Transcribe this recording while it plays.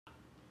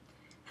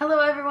Hello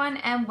everyone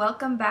and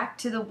welcome back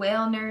to the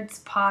Whale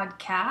Nerds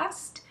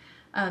podcast.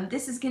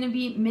 This is going to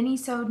be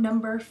Minisode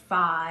number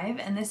 5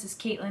 and this is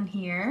Katlyn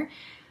here.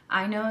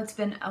 I know it's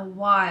been a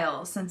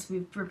while since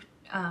we've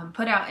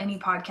put out any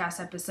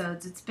podcast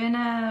episodes. It's been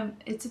a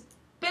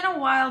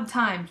wild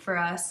time for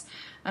us.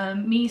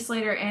 Me,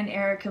 Slater, and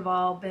Eric have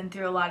all been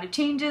through a lot of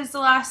changes the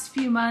last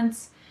few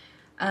months.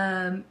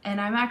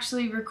 And I'm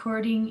actually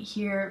recording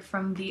here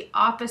from the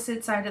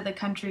opposite side of the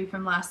country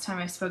from last time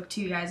I spoke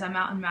to you guys. I'm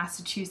out in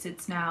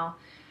Massachusetts now,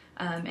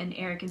 and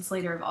Eric and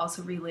Slater have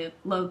also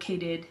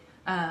relocated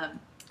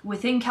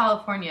within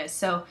California.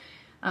 So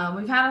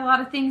we've had a lot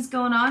of things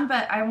going on,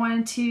 but I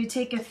wanted to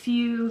take a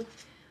few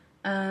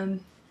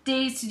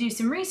days to do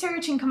some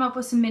research and come up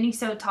with some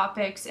minisode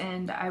topics,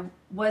 and I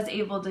was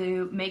able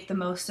to make the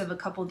most of a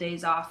couple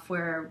days off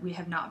where we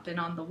have not been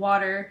on the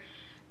water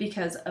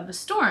because of a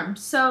storm.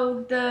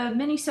 So the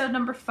minisode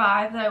number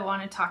 5 that I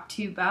want to talk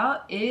to you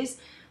about is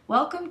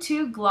welcome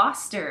to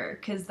Gloucester,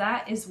 because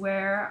that is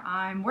where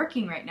I'm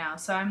working right now.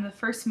 So I'm the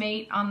first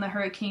mate on the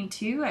Hurricane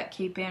 2 at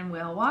Cape Ann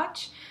Whale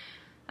Watch.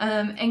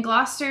 And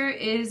Gloucester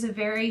is a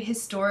very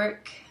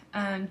historic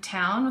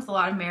town with a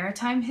lot of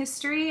maritime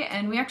history,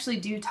 and we actually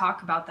do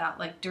talk about that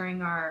like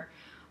during our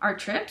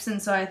trips,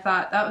 and so I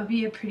thought that would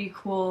be a pretty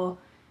cool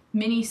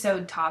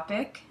minisode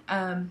topic.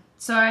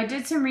 So I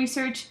did some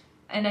research,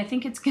 and I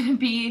think it's going to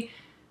be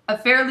a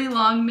fairly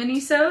long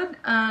minisode,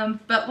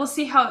 but we'll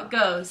see how it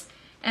goes.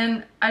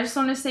 And I just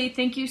want to say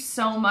thank you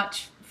so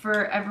much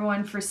for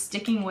everyone for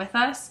sticking with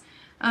us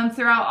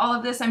throughout all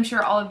of this. I'm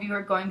sure all of you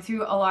are going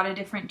through a lot of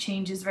different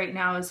changes right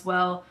now as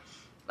well.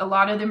 A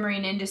lot of the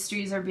marine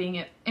industries are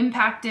being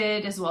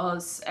impacted, as well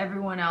as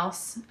everyone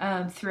else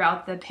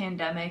throughout the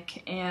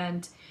pandemic,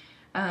 and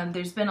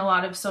there's been a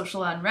lot of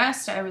social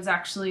unrest. I was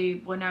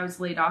actually, when I was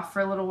laid off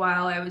for a little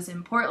while, I was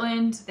in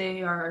Portland.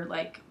 They are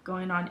like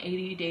going on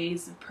 80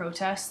 days of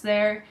protests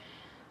there.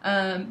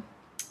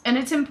 And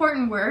it's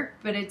important work,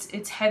 but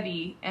it's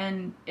heavy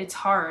and it's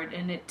hard,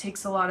 and it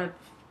takes a lot of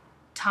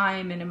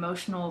time and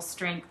emotional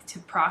strength to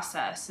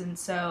process. And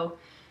so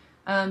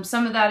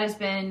some of that has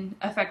been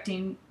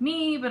affecting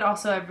me, but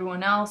also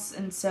everyone else.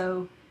 And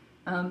so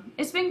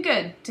it's been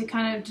good to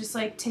kind of just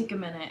like take a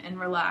minute and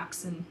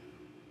relax and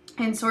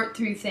sort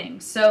through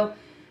things. So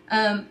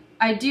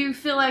I do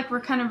feel like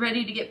we're kind of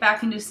ready to get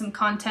back into some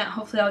content.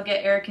 Hopefully I'll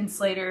get Eric and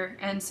Slater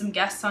and some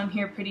guests on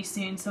here pretty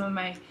soon. Some of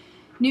my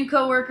new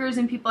coworkers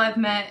and people I've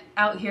met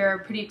out here are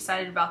pretty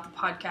excited about the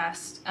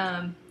podcast.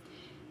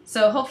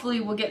 So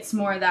hopefully we'll get some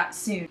more of that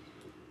soon.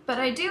 But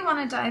I do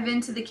want to dive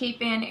into the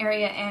Cape Ann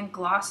area and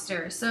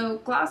Gloucester. So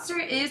Gloucester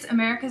is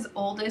America's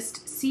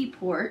oldest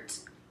seaport.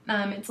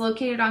 It's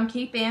located on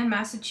Cape Ann,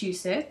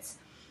 Massachusetts.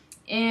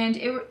 And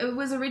it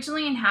was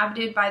originally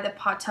inhabited by the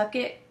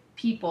Pawtucket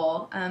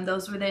people.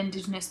 Those were the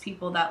indigenous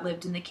people that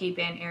lived in the Cape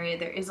Ann area.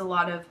 There is a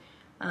lot of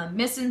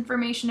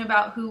misinformation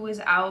about who was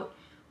out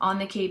on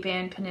the Cape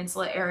Ann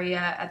Peninsula area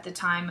at the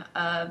time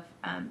of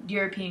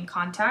European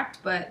contact,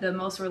 but the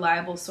most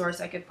reliable source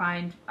I could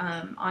find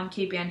on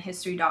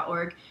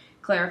capeannhistory.org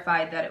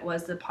clarified that it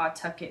was the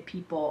Pawtucket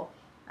people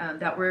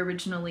that were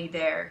originally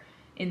there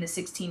in the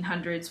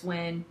 1600s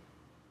when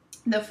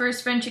the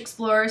first French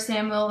explorer,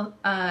 Samuel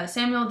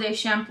de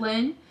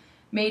Champlain,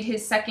 made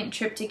his second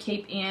trip to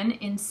Cape Ann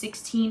in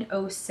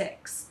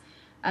 1606.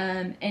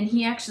 And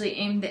he actually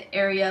aimed the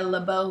area Le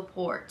Beau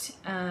Port.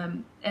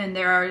 And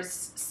there are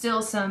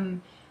still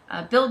some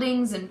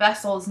buildings and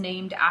vessels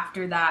named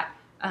after that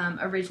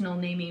original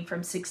naming from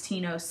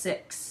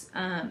 1606.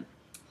 In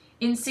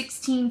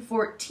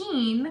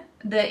 1614,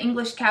 the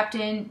English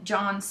captain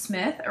John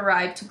Smith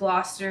arrived to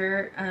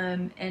Gloucester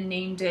and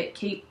named it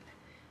Cape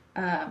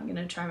I'm going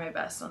to try my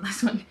best on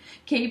this one.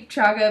 Cape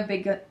Traga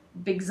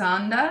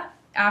Bigzanda,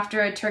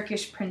 after a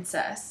Turkish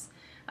princess.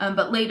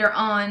 But later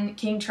on,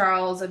 King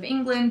Charles of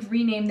England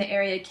renamed the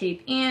area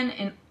Cape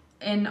Ann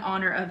in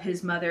honor of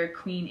his mother,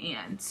 Queen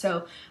Anne.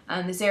 So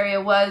this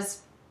area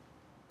was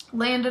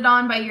landed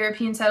on by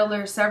European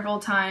settlers several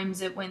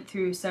times. It went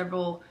through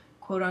several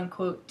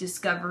quote-unquote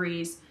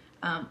discoveries.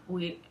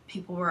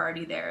 People were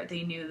already there.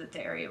 They knew that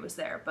the area was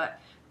there, but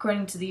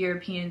according to the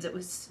Europeans, it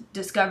was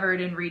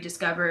discovered and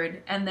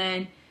rediscovered. And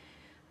then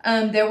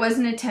there was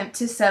an attempt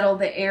to settle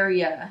the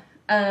area.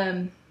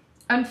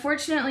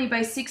 Unfortunately, by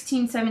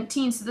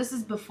 1617, so this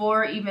is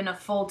before even a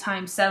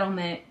full-time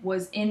settlement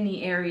was in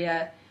the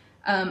area,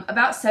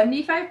 about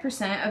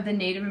 75% of the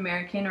Native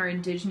American or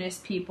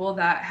indigenous people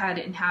that had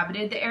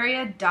inhabited the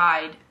area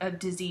died of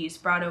disease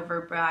brought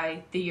over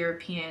by the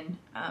European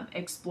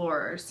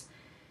explorers.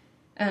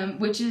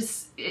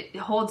 It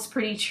holds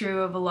pretty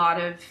true of a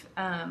lot of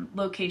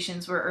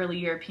locations where early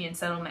European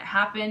settlement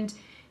happened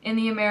in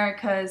the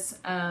Americas,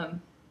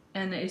 and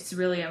it's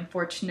really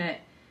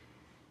unfortunate.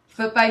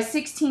 But by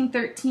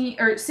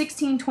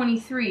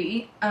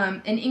 1623,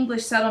 an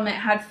English settlement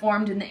had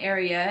formed in the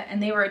area,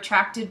 and they were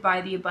attracted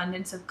by the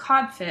abundance of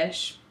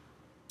codfish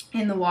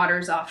in the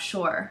waters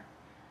offshore.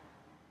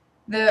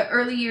 The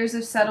early years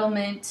of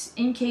settlement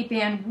in Cape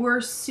Ann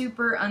were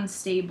super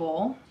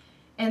unstable,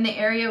 And the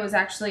area was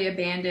actually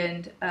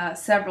abandoned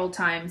several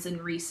times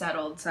and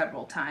resettled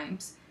several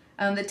times.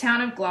 The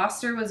town of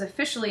Gloucester was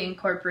officially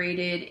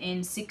incorporated in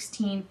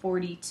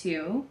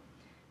 1642.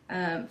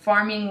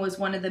 Farming was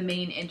one of the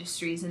main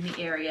industries in the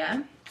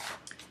area.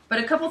 But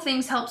a couple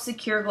things helped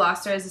secure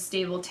Gloucester as a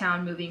stable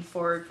town moving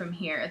forward from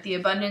here. The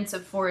abundance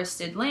of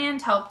forested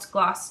land helped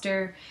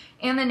Gloucester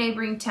and the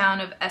neighboring town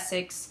of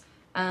Essex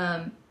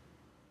to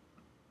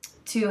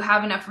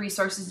have enough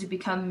resources to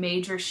become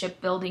major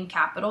shipbuilding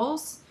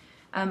capitals.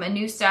 A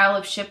new style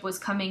of ship was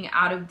coming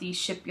out of these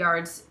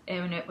shipyards,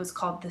 and it was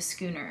called the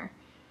schooner.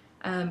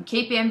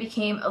 Cape Ann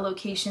became a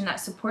location that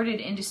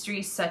supported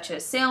industries such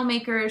as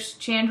sailmakers,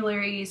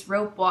 chandleries,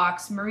 rope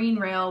walks, marine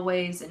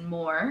railways, and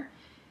more.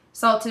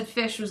 Salted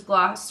fish was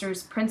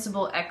Gloucester's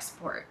principal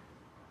export.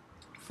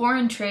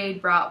 Foreign trade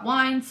brought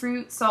wine,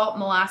 fruit, salt,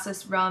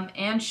 molasses, rum,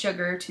 and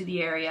sugar to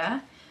the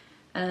area.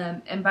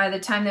 And by the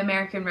time the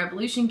American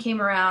Revolution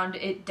came around,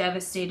 it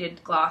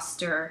devastated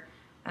Gloucester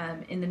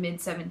in the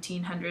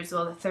mid-1700s,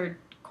 well, the third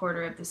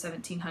quarter of the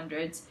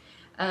 1700s.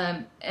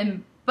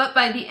 But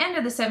by the end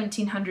of the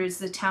 1700s,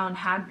 the town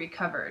had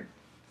recovered.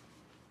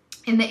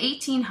 In the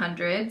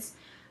 1800s,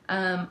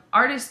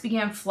 artists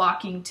began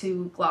flocking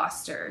to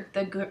Gloucester,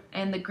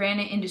 and the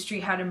granite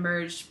industry had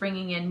emerged,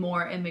 bringing in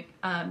more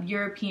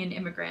European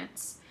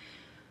immigrants.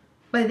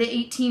 By the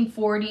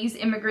 1840s,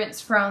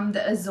 immigrants from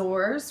the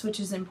Azores, which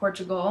is in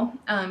Portugal,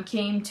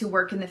 came to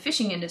work in the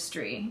fishing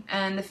industry,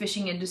 and the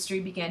fishing industry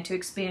began to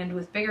expand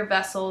with bigger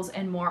vessels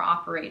and more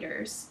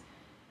operators.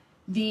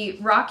 The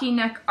Rocky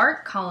Neck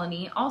Art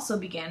Colony also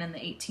began in the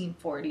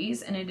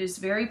 1840s, and it is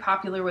very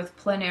popular with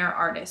plein air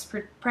artists,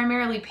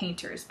 primarily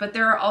painters, but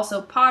there are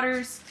also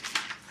potters,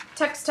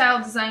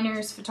 textile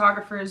designers,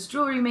 photographers,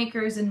 jewelry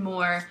makers, and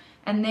more,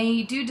 and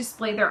they do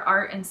display their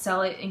art and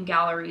sell it in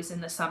galleries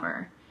in the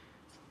summer.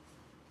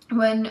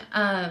 When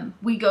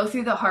we go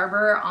through the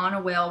harbor on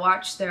a whale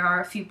watch, there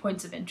are a few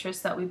points of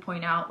interest that we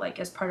point out, like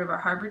as part of our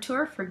harbor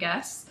tour for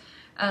guests.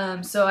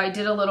 So I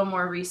did a little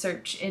more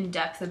research in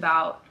depth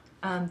about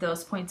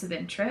those points of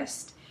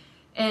interest.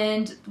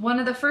 And one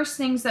of the first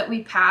things that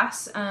we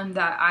pass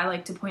that I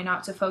like to point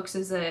out to folks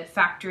is a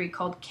factory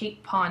called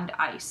Cape Pond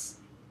Ice.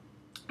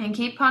 And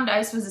Cape Pond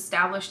Ice was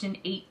established in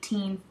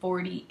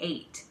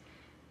 1848.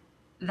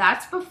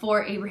 That's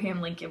before Abraham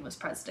Lincoln was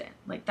president.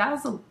 Like, that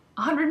was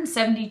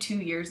 172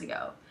 years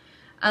ago.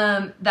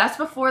 That's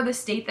before the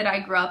state that I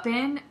grew up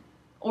in,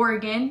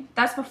 Oregon.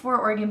 That's before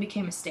Oregon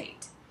became a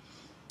state.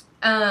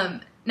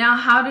 Now,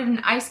 how did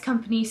an ice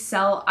company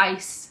sell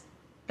ice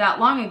that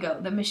long ago?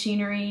 The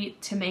machinery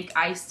to make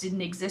ice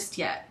didn't exist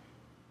yet.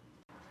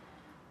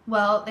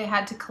 Well, they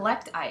had to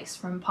collect ice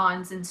from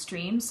ponds and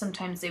streams.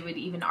 Sometimes they would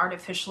even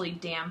artificially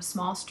dam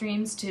small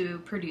streams to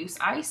produce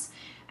ice,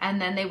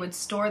 and then they would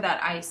store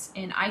that ice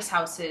in ice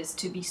houses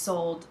to be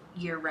sold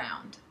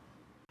year-round.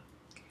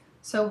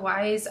 So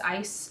why is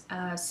ice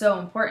so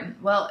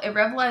important? Well, it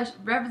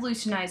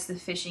revolutionized the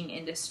fishing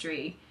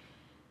industry,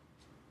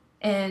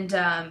 and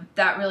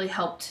that really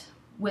helped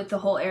with the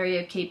whole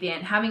area of Cape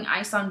Ann. Having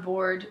ice on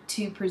board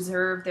to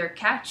preserve their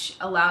catch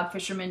allowed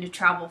fishermen to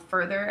travel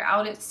further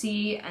out at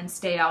sea and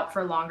stay out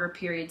for longer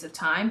periods of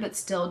time, but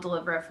still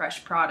deliver a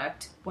fresh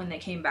product when they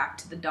came back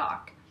to the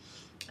dock.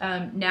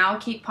 Now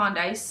Cape Pond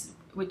Ice,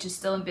 which is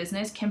still in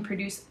business, can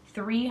produce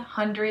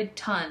 300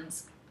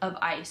 tons of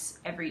ice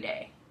every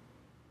day.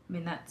 I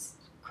mean, that's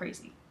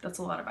crazy. That's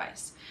a lot of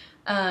ice.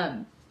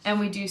 And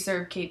we do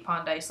serve Cape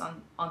Pond Ice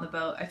on the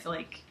boat. I feel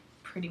like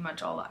pretty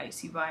much all the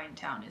ice you buy in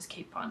town is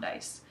Cape Pond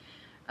Ice.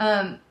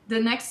 The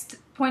next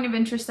point of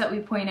interest that we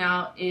point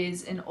out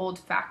is an old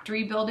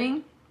factory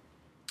building,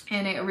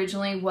 and it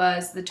originally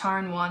was the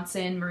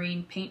Tarn-Watson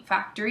Marine Paint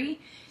Factory.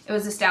 It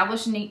was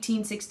established in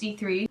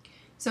 1863,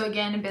 so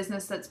again, a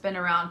business that's been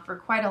around for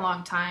quite a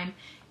long time,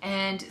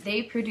 and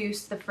they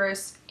produced the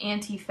first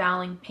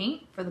anti-fouling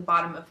paint for the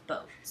bottom of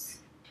boats.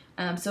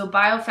 So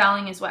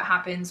biofouling is what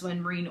happens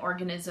when marine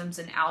organisms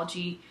and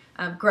algae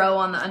grow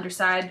on the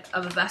underside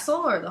of a vessel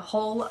or the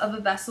hull of a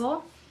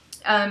vessel.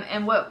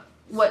 And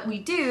what we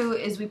do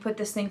is we put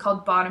this thing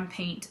called bottom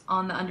paint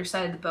on the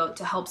underside of the boat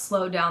to help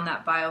slow down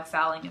that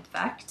biofouling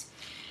effect.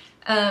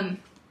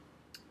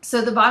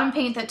 So the bottom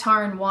paint that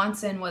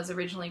Tarn-Watson was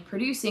originally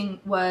producing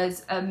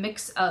was a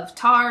mix of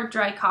tar,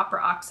 dry copper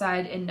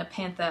oxide, and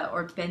nepantha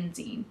or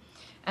benzene.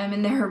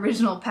 And their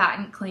original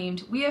patent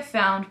claimed, "We have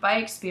found by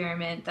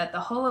experiment that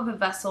the hull of a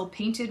vessel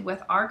painted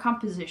with our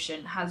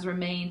composition has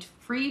remained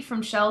free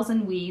from shells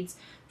and weeds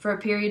for a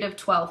period of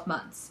 12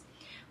 months,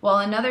 while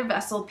another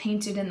vessel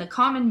painted in the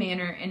common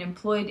manner and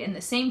employed in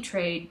the same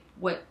trade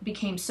what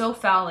became so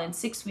foul in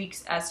 6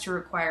 weeks as to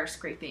require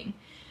scraping."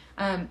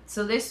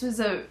 So this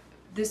was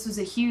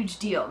a huge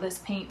deal. This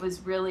paint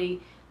was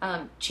really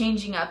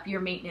changing up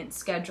your maintenance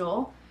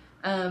schedule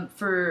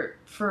for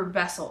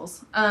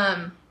vessels.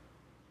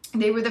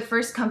 They were the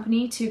first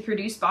company to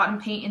produce bottom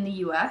paint in the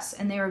U.S.,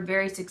 and they were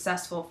very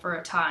successful for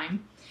a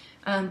time.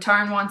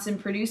 Tarn-Watson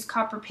produced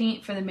copper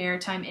paint for the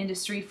maritime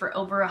industry for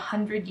over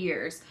 100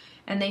 years,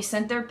 and they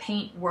sent their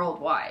paint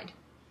worldwide.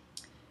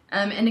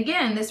 And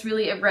again, this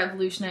really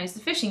revolutionized the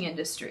fishing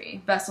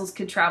industry. Vessels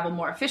could travel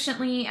more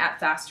efficiently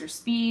at faster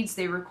speeds,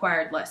 they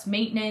required less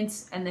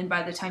maintenance, and then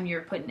by the time you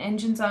were putting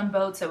engines on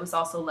boats, it was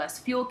also less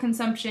fuel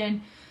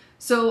consumption.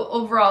 So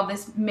overall,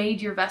 this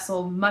made your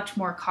vessel much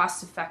more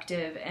cost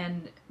effective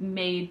and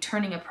made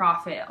turning a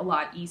profit a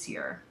lot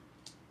easier.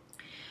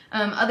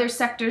 Other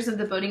sectors of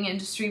the boating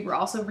industry were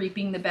also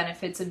reaping the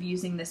benefits of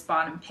using this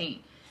bottom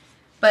paint.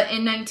 But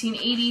in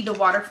 1980, the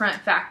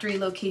waterfront factory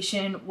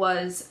location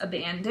was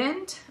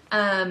abandoned,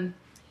 and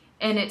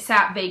it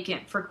sat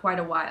vacant for quite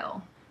a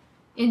while.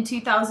 In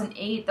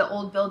 2008, the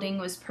old building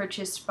was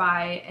purchased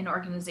by an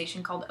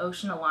organization called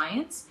Ocean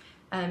Alliance,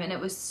 and it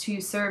was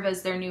to serve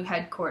as their new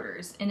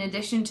headquarters. In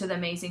addition to the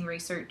amazing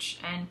research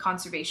and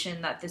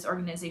conservation that this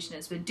organization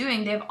has been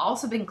doing, they've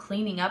also been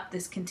cleaning up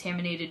this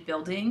contaminated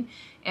building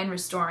and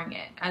restoring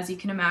it. As you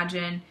can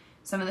imagine,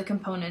 some of the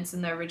components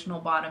in the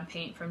original bottom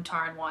paint from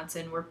Tar and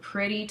Watson were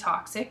pretty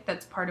toxic.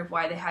 That's part of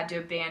why they had to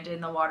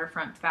abandon the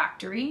waterfront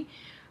factory.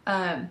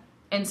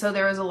 And so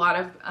there was a lot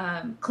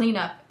of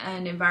cleanup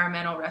and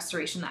environmental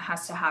restoration that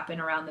has to happen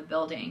around the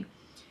building.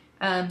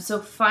 So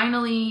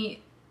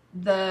finally,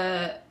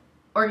 the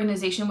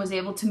organization was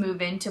able to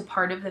move into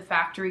part of the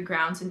factory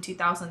grounds in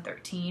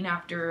 2013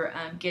 after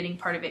getting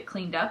part of it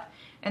cleaned up,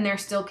 and they're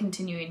still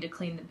continuing to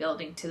clean the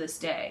building to this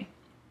day.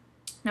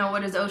 Now,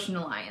 what is Ocean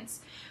Alliance?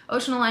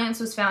 Ocean Alliance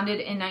was founded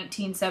in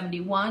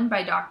 1971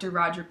 by Dr.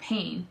 Roger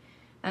Payne.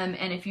 And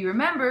if you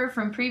remember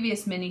from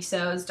previous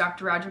minisodes,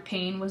 Dr. Roger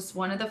Payne was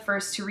one of the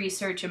first to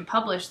research and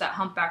publish that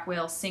humpback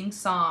whales sing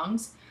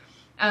songs.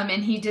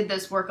 And he did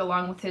this work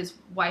along with his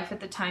wife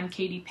at the time,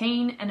 Katie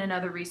Payne, and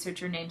another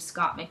researcher named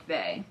Scott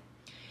McVeigh.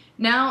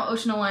 Now,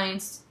 Ocean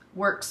Alliance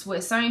works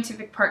with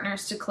scientific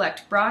partners to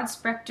collect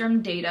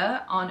broad-spectrum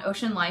data on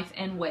ocean life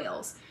and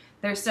whales.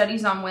 Their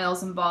studies on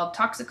whales involve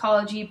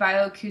toxicology,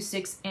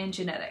 bioacoustics, and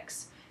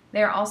genetics.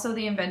 They are also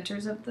the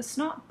inventors of the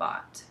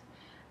SnotBot.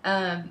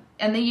 And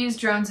they use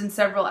drones in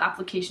several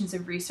applications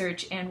of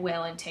research and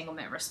whale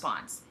entanglement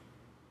response.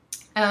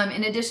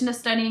 In addition to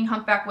studying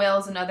humpback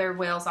whales and other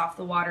whales off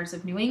the waters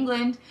of New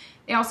England,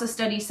 they also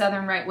study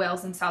southern right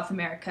whales in South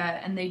America,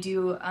 and they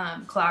do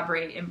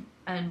collaborate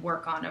and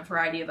work on a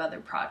variety of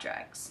other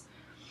projects.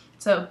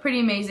 So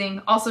pretty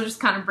amazing. Also just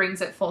kind of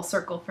brings it full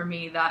circle for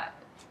me that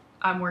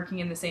I'm working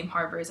in the same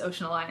harbor as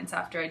Ocean Alliance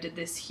after I did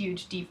this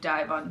huge deep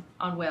dive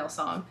on whale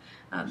song,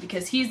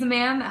 because he's the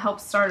man that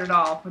helped start it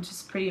all, which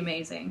is pretty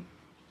amazing.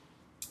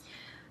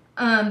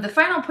 The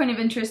final point of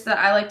interest that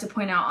I like to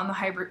point out on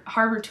the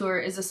harbor tour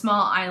is a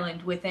small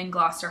island within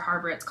Gloucester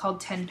Harbor. It's called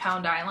 10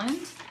 Pound Island.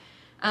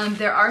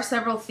 There are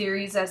several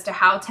theories as to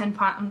how 10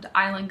 Pound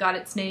Island got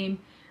its name.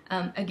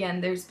 Again,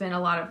 there's been a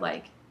lot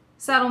of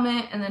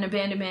settlement and then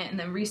abandonment and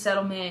then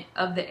resettlement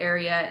of the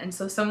area, and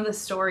so some of the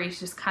stories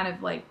just kind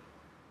of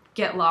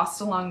get lost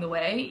along the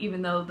way,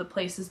 even though the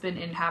place has been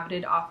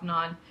inhabited off and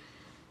on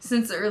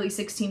since the early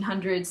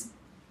 1600s.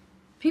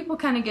 People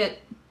kind of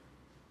get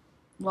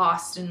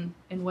lost in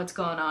what's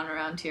going on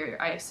around here,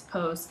 I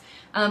suppose.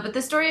 But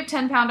the story of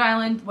 10 Pound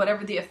Island,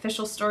 whatever the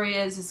official story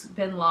is, has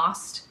been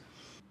lost.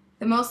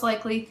 The most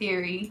likely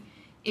theory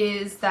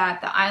is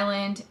that the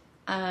island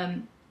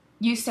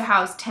used to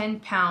house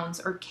 10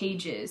 pounds or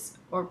cages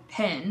or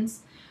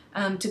pens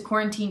to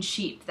quarantine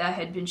sheep that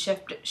had been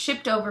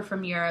shipped over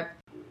from Europe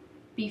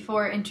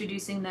before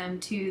introducing them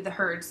to the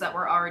herds that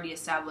were already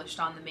established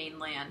on the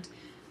mainland.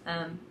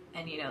 And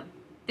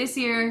this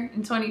year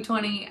in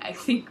 2020, I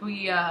think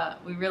we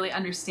really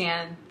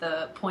understand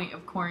the point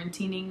of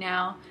quarantining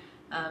now.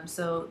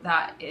 So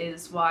that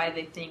is why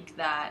they think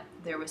that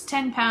there was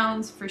 10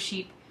 pounds for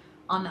sheep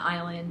on the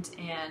island,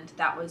 and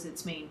that was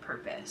its main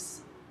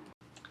purpose.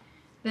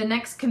 The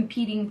next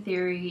competing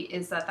theory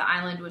is that the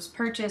island was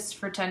purchased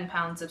for 10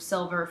 pounds of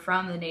silver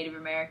from the Native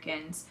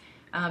Americans.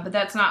 But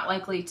that's not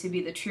likely to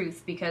be the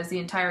truth, because the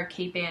entire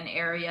Cape Ann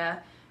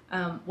area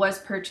was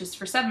purchased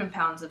for 7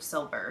 pounds of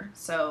silver,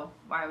 so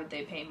why would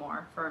they pay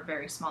more for a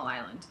very small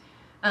island?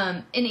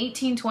 In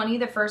 1820,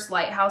 the first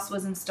lighthouse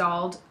was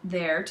installed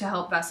there to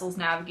help vessels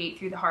navigate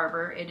through the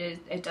harbor.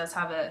 It does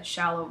have a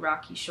shallow,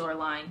 rocky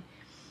shoreline.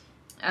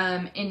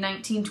 In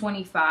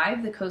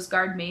 1925, the Coast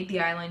Guard made the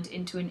island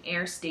into an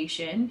air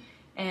station,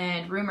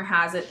 and rumor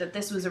has it that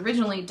this was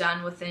originally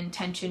done with the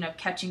intention of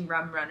catching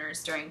rum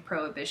runners during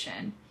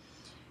Prohibition.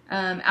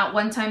 At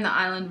one time, the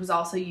island was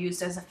also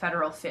used as a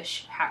federal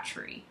fish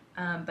hatchery,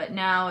 but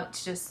now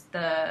it's just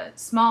the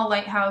small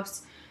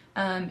lighthouse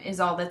is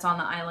all that's on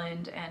the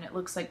island, and it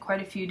looks like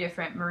quite a few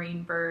different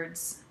marine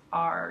birds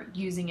are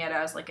using it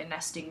as a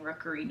nesting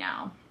rookery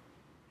now.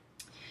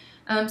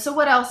 So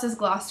what else is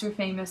Gloucester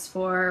famous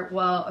for?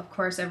 Well, of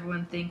course,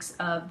 everyone thinks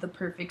of The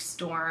Perfect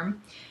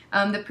Storm.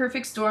 The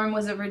Perfect Storm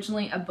was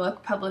originally a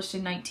book published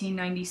in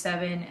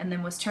 1997 and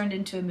then was turned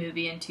into a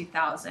movie in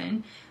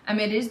 2000.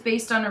 It is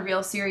based on a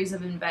real series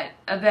of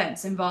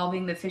events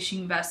involving the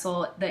fishing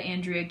vessel, the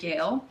Andrea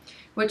Gale,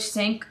 which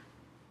sank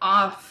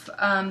off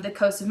the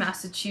coast of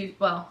Massachusetts,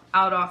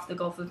 out off the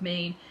Gulf of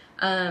Maine,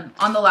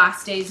 on the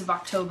last days of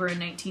October in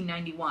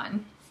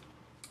 1991.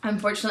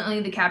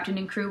 Unfortunately, the captain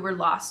and crew were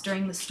lost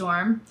during the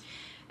storm.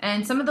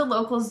 And some of the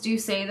locals do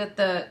say that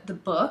the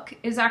book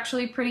is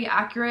actually pretty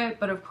accurate,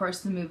 but of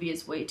course the movie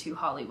is way too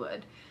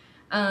Hollywood.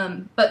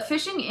 But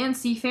fishing and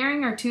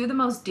seafaring are two of the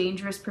most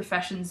dangerous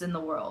professions in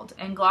the world,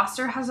 and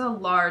Gloucester has a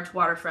large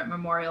waterfront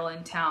memorial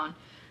in town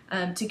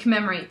to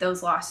commemorate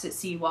those lost at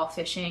sea while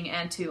fishing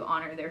and to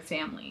honor their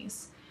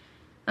families.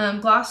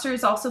 Gloucester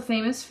is also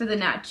famous for the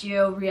Nat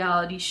Geo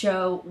reality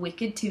show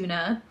Wicked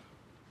Tuna.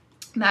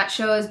 That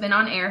show has been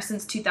on air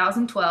since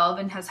 2012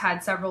 and has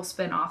had several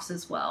spin-offs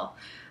as well.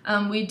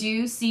 We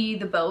do see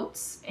the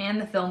boats and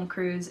the film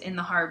crews in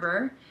the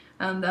harbor.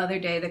 The other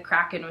day, the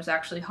Kraken was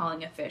actually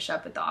hauling a fish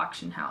up at the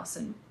auction house,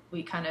 and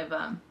we kind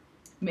of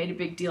made a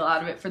big deal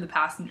out of it for the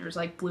passengers,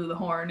 like blew the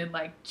horn and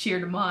like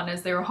cheered them on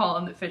as they were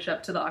hauling the fish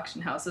up to the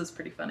auction house. It was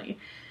pretty funny.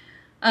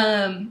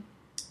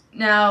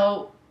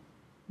 Now,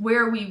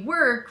 where we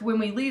work when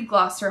we leave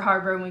Gloucester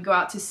Harbor and we go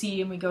out to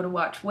sea and we go to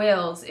watch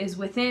whales is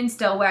within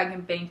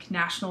Stellwagen Bank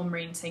National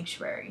Marine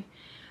Sanctuary.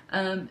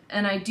 And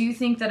I do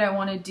think that I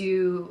want to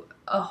do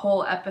a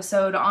whole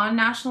episode on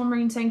national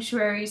marine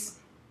sanctuaries,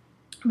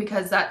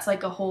 because that's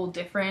like a whole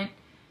different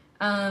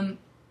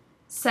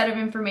set of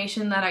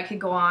information that I could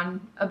go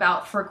on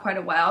about for quite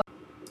a while.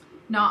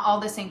 Not all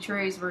the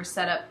sanctuaries were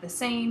set up the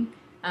same.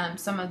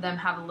 Some of them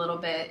have a little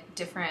bit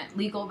different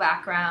legal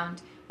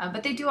background,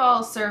 but they do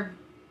all serve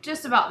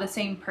just about the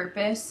same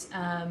purpose,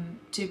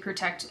 to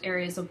protect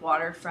areas of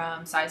water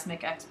from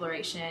seismic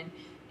exploration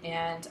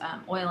and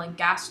oil and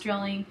gas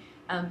drilling.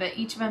 But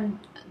each of them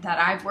that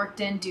I've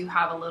worked in do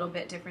have a little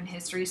bit different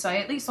history, so I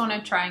at least want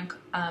to try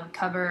and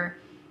cover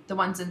the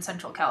ones in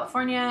Central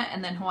California,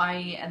 and then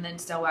Hawaii, and then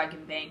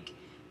Stellwagen Bank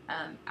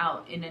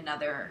out in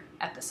another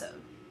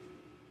episode.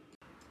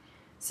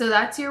 So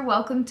that's your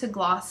welcome to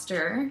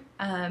Gloucester,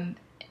 and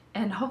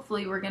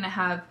hopefully we're going to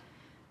have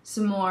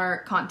some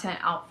more content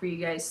out for you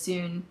guys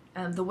soon.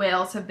 The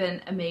whales have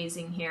been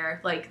amazing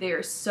here. Like, they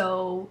are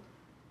so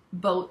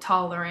boat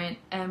tolerant,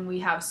 and we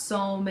have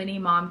so many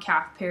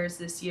mom-calf pairs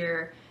this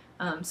year,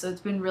 so it's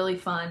been really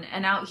fun.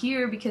 And out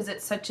here, because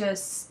it's such a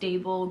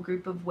stable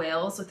group of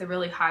whales with a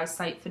really high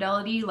site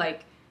fidelity,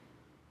 like,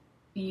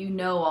 you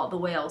know all the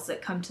whales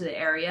that come to the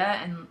area,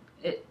 and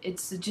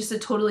it's just a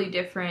totally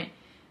different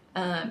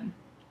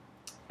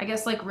I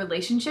guess like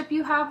relationship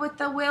you have with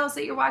the whales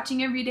that you're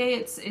watching every day.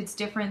 It's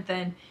different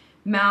than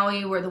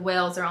Maui, where the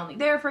whales are only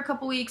there for a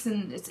couple weeks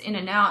and it's in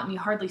and out and you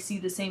hardly see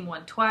the same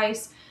one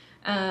twice.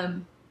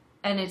 And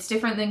it's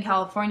different than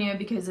California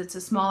because it's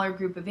a smaller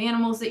group of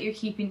animals that you're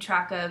keeping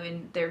track of,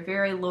 and they're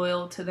very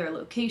loyal to their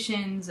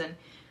locations, and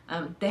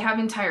they have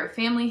entire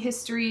family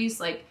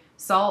histories. Like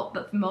Salt,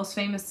 the most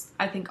famous,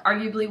 I think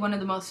arguably one of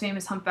the most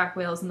famous humpback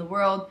whales in the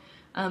world,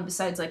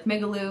 besides like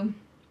Migaloo.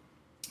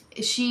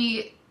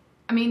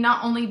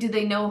 Not only do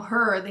they know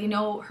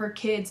her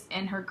kids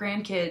and her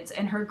grandkids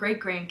and her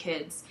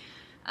great-grandkids.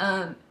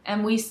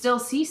 And we still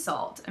see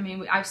Salt.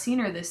 I've seen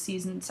her this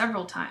season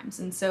several times.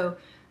 And so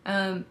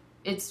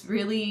it's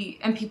really,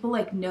 and people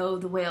like know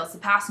the whales. The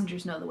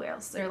passengers know the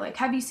whales. They're like,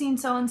 have you seen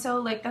so-and-so?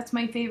 Like, that's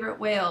my favorite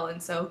whale.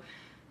 And so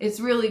it's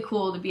really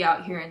cool to be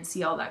out here and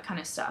see all that kind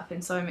of stuff.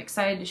 And so I'm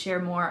excited to share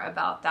more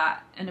about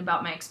that and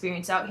about my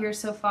experience out here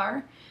so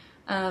far.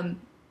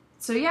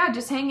 So yeah,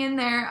 just hang in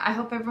there. I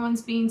hope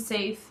everyone's being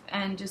safe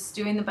and just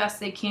doing the best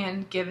they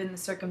can given the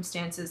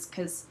circumstances,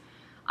 because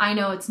I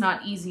know it's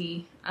not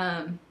easy.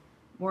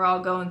 We're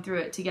all going through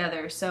it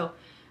together. So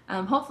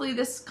hopefully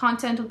this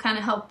content will kind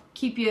of help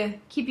keep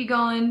you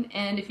going.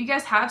 And if you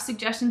guys have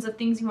suggestions of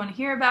things you want to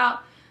hear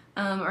about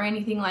or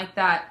anything like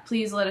that,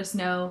 please let us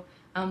know.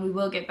 We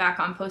will get back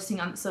on posting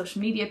on the social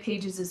media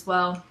pages as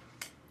well.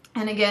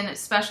 And again, a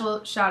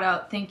special shout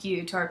out, thank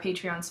you to our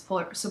Patreon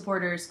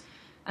supporters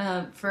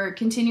for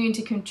continuing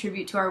to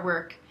contribute to our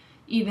work,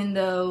 even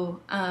though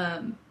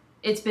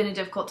it's been a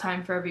difficult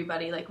time for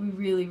everybody. Like, we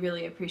really,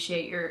 really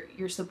appreciate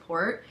your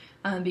support,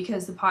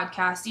 because the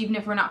podcast, even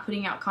if we're not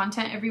putting out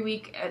content every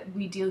week,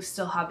 we do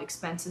still have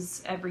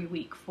expenses every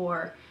week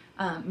for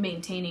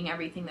maintaining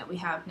everything that we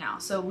have now.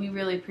 So we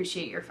really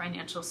appreciate your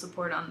financial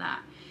support on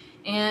that.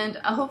 And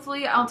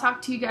hopefully I'll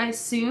talk to you guys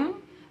soon.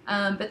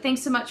 But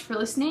thanks so much for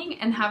listening,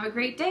 and have a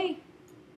great day.